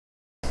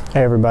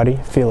Hey everybody,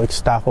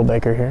 Felix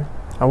Staffelbaker here.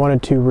 I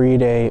wanted to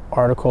read an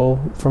article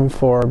from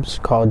Forbes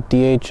called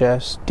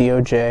DHS,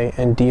 DOJ,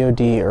 and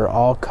DoD are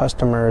all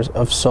customers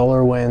of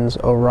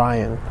Solarwinds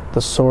Orion,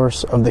 the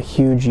source of the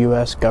huge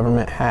U.S.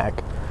 government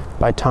hack,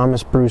 by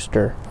Thomas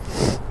Brewster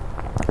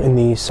in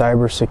the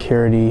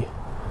Cybersecurity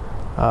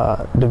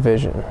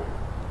Division.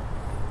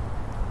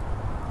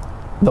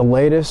 The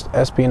latest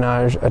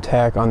espionage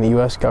attack on the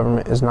U.S.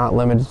 government is not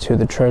limited to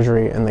the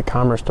Treasury and the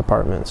Commerce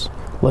Departments.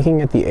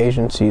 Looking at the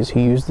agencies who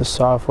used the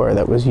software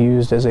that was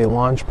used as a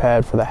launch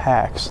pad for the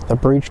hacks, the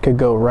breach could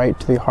go right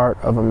to the heart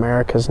of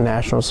America's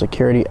national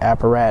security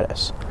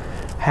apparatus.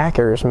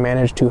 Hackers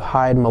managed to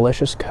hide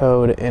malicious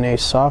code in a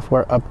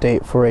software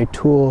update for a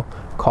tool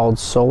called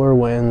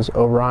Solarwinds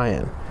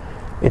Orion.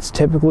 It's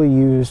typically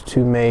used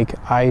to make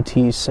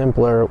IT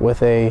simpler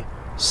with a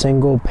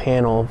single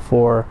panel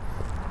for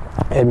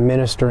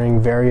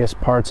administering various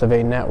parts of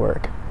a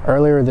network.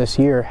 Earlier this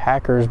year,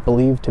 hackers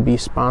believed to be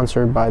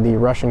sponsored by the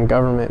Russian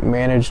government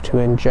managed to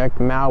inject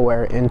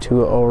malware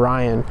into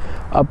Orion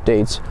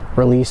updates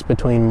released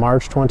between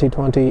March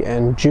 2020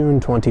 and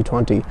June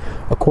 2020,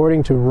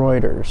 according to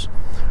Reuters,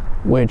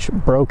 which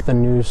broke the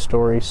news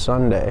story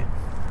Sunday.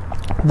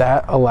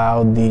 That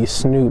allowed the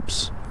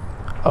snoops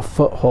a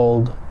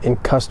foothold in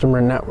customer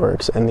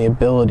networks and the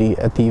ability,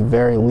 at the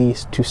very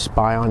least, to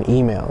spy on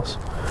emails.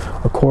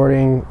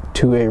 According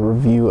to a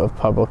review of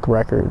public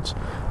records,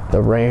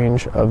 the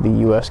range of the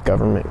U.S.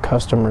 government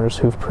customers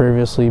who've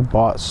previously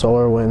bought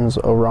Solarwinds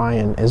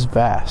Orion is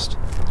vast.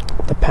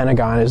 The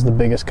Pentagon is the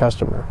biggest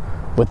customer,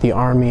 with the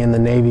Army and the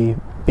Navy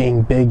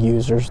being big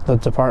users. The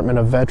Department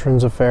of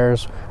Veterans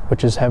Affairs,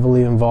 which is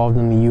heavily involved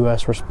in the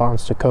U.S.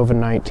 response to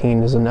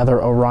COVID-19, is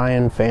another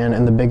Orion fan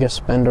and the biggest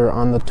spender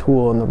on the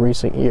tool in the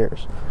recent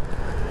years.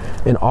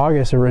 In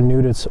August, it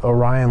renewed its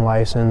Orion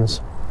license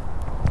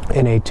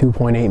in a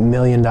 $2.8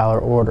 million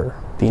order.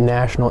 The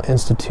National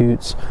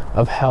Institutes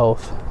of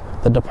Health,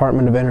 the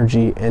Department of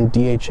Energy, and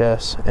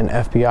DHS and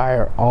FBI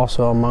are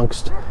also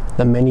amongst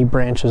the many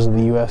branches of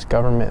the U.S.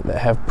 government that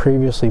have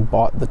previously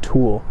bought the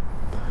tool.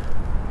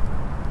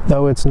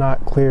 Though it's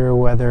not clear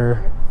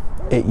whether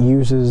it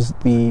uses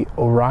the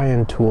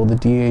Orion tool, the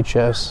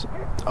DHS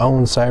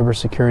owned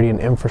Cybersecurity and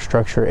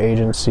Infrastructure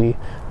Agency,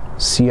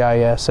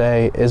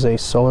 CISA, is a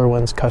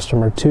Solarwinds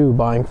customer too,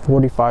 buying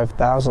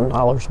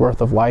 $45,000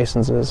 worth of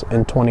licenses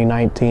in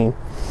 2019.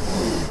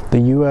 The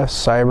U.S.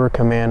 Cyber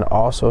Command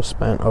also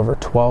spent over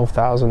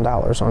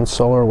 $12,000 on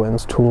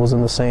Solarwinds tools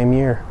in the same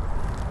year.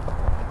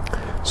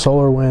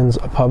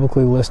 Solarwinds, a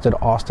publicly listed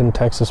Austin,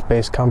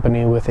 Texas-based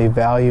company with a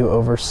value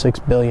over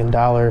 $6 billion,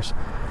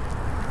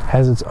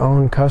 has its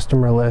own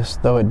customer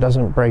list, though it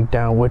doesn't break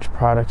down which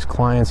products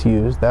clients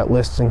use. That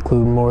list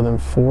includes more than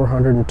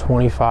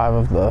 425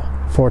 of the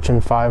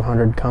Fortune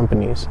 500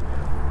 companies,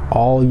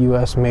 all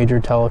U.S. major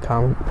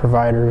telecom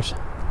providers,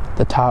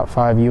 the top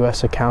 5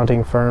 U.S.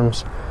 accounting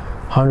firms,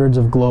 hundreds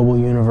of global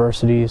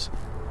universities,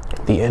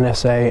 the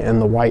NSA, and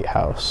the White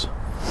House.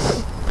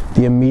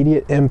 The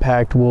immediate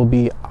impact will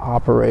be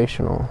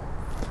operational.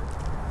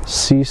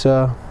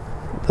 CISA,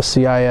 the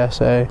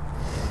CISA,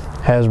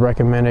 has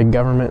recommended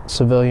government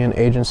civilian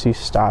agencies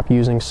stop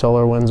using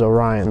Solarwinds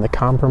Orion. The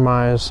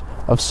compromise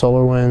of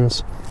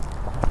Solarwinds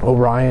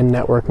Orion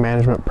network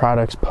management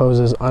products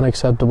poses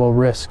unacceptable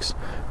risks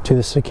to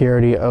the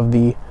security of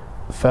the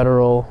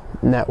federal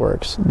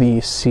networks, the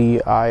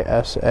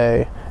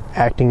CISA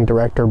Acting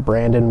Director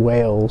Brandon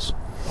Wales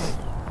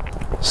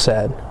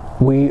said.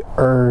 We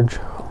urge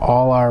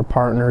all our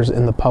partners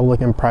in the public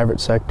and private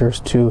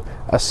sectors to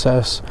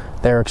assess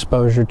their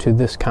exposure to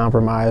this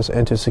compromise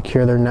and to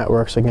secure their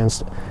networks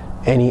against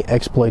any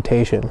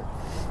exploitation.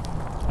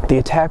 The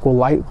attack will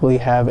likely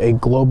have a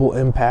global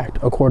impact,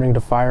 according to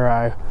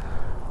FireEye,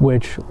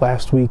 which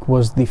last week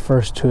was the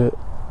first to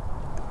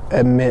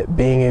admit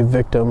being a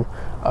victim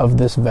of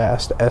this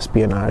vast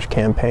espionage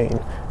campaign.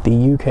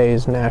 The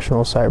UK's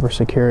National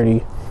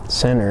Cybersecurity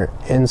Centre,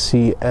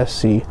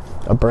 NCSC,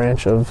 a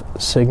branch of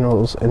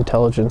Signals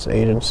Intelligence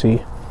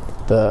Agency,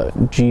 the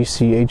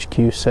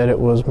GCHQ, said it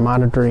was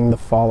monitoring the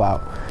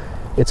fallout.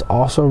 It's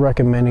also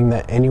recommending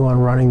that anyone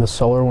running the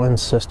Solarwinds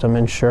system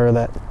ensure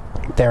that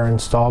they're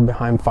installed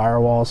behind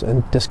firewalls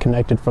and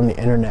disconnected from the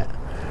internet.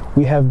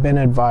 We have been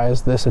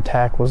advised this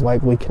attack was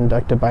likely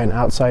conducted by an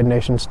outside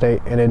nation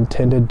state and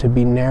intended to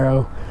be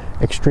narrow,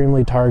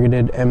 extremely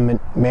targeted, and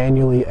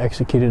manually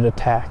executed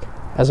attack,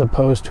 as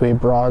opposed to a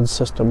broad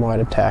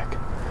system-wide attack,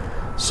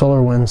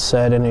 Solarwinds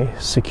said in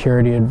a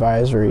security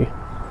advisory,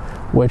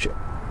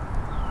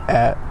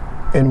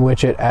 in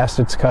which it asked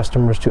its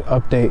customers to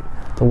update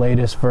the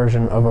latest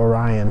version of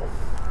Orion.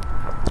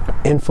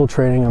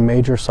 Infiltrating a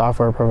major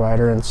software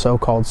provider in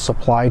so-called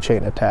supply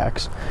chain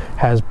attacks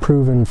has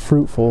proven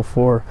fruitful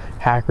for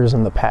hackers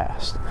in the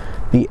past.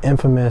 The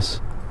infamous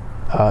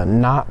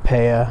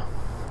NotPaya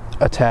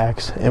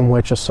attacks, in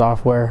which a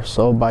software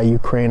sold by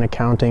Ukraine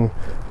accounting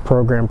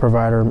program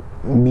provider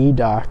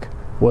Medoc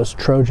was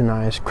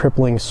Trojanized,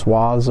 crippling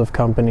swaths of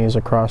companies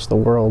across the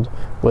world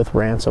with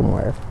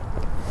ransomware.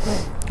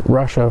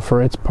 Russia,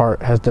 for its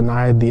part, has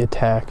denied the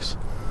attacks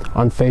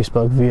on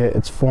Facebook via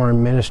its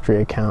foreign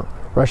ministry account.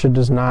 Russia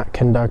does not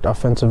conduct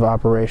offensive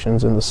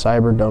operations in the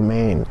cyber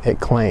domain, it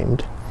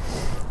claimed.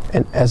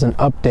 And as an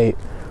update,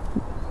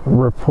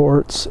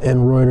 reports in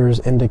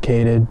Reuters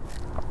indicated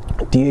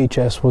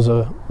DHS was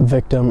a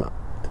victim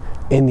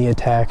in the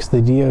attacks.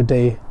 The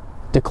DoD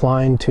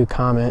declined to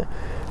comment.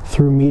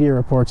 Through media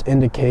reports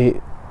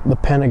indicate the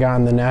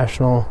Pentagon, the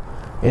National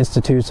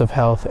Institutes of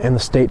Health, and the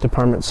State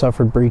Department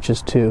suffered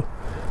breaches too.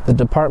 The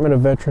Department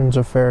of Veterans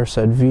Affairs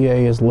said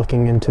VA is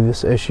looking into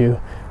this issue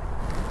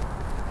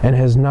and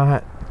has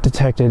not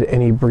detected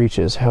any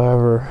breaches.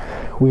 However,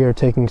 we are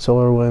taking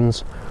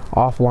SolarWinds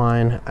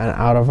offline and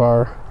out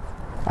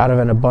of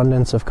an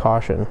abundance of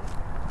caution.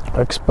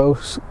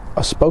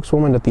 A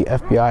spokeswoman at the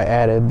FBI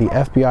added, "The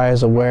FBI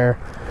is aware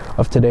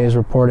of today's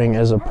reporting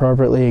as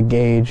appropriately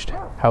engaged.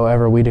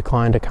 However, we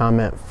decline to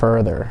comment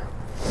further."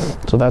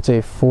 So that's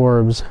a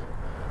Forbes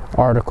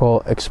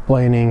article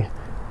explaining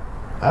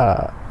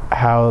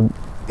how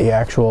the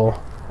actual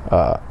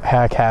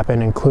hack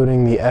happened,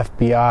 including the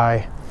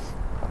FBI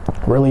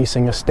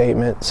releasing a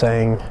statement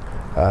saying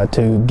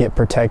to get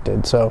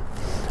protected. So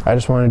I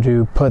just wanted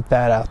to put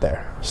that out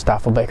there.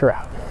 Stoffel Baker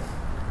out.